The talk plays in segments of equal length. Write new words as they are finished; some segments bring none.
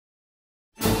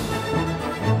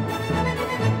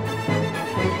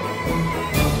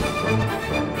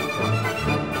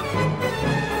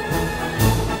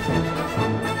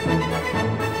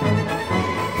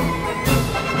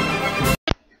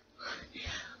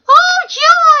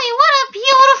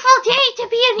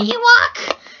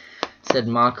said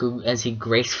Makku as he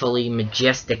gracefully,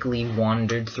 majestically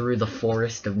wandered through the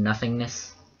forest of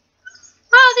nothingness.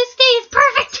 Oh, this day is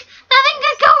perfect! Nothing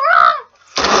could go wrong!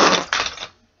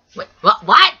 Wait,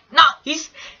 what? No, he's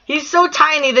so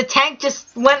tiny, the tank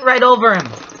just went right over him.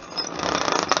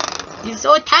 He's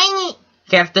so tiny.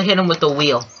 You have to hit him with the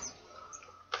wheel.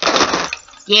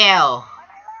 Yeah.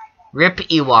 Rip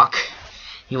Ewok.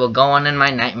 He will go on in my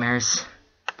nightmares.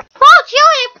 Oh,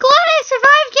 Joey, I'm glad I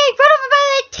survived getting run over by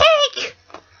that tank!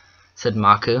 Said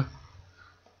Makku.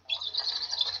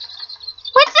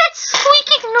 What's that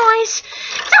squeaking noise?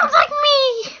 Sounds like me!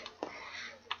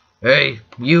 Hey,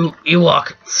 you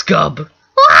Ewok scub.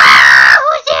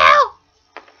 Who's you?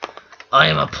 I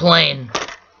am a plane.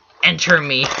 Enter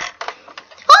me. Okay!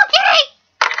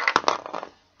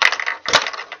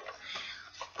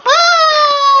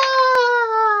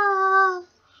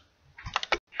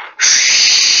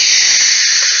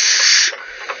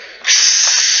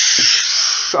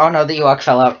 Oh no, the Ewok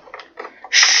fell out.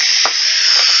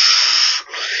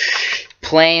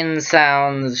 Plane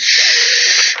sounds.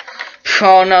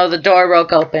 Oh no, the door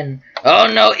broke open. Oh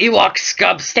no, Ewok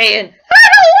scub, stay in. I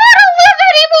don't want to live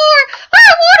anymore! I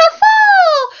want to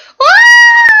fall!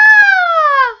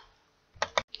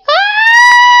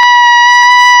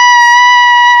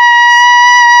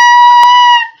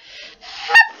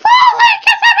 I'm falling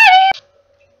because I'm an idiot!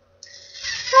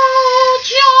 Oh,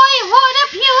 Joy, what a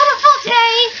beautiful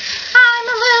day! I'm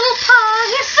a little pug,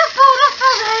 it's a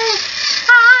beautiful day!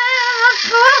 I am a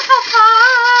beautiful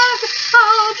pug!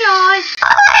 Oh, Joy!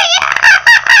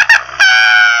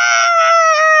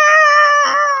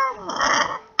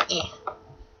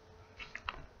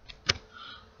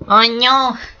 Oh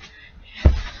no.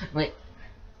 Wait.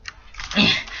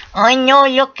 Oh no,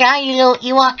 look out, you little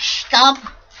Ewok scub!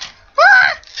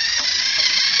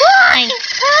 Why?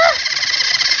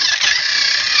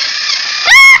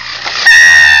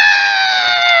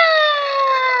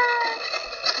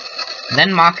 Then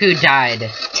Makku died.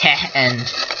 To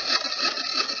end.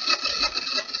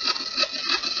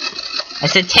 I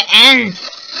said to end!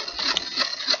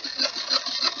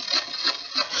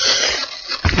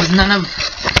 There's none of...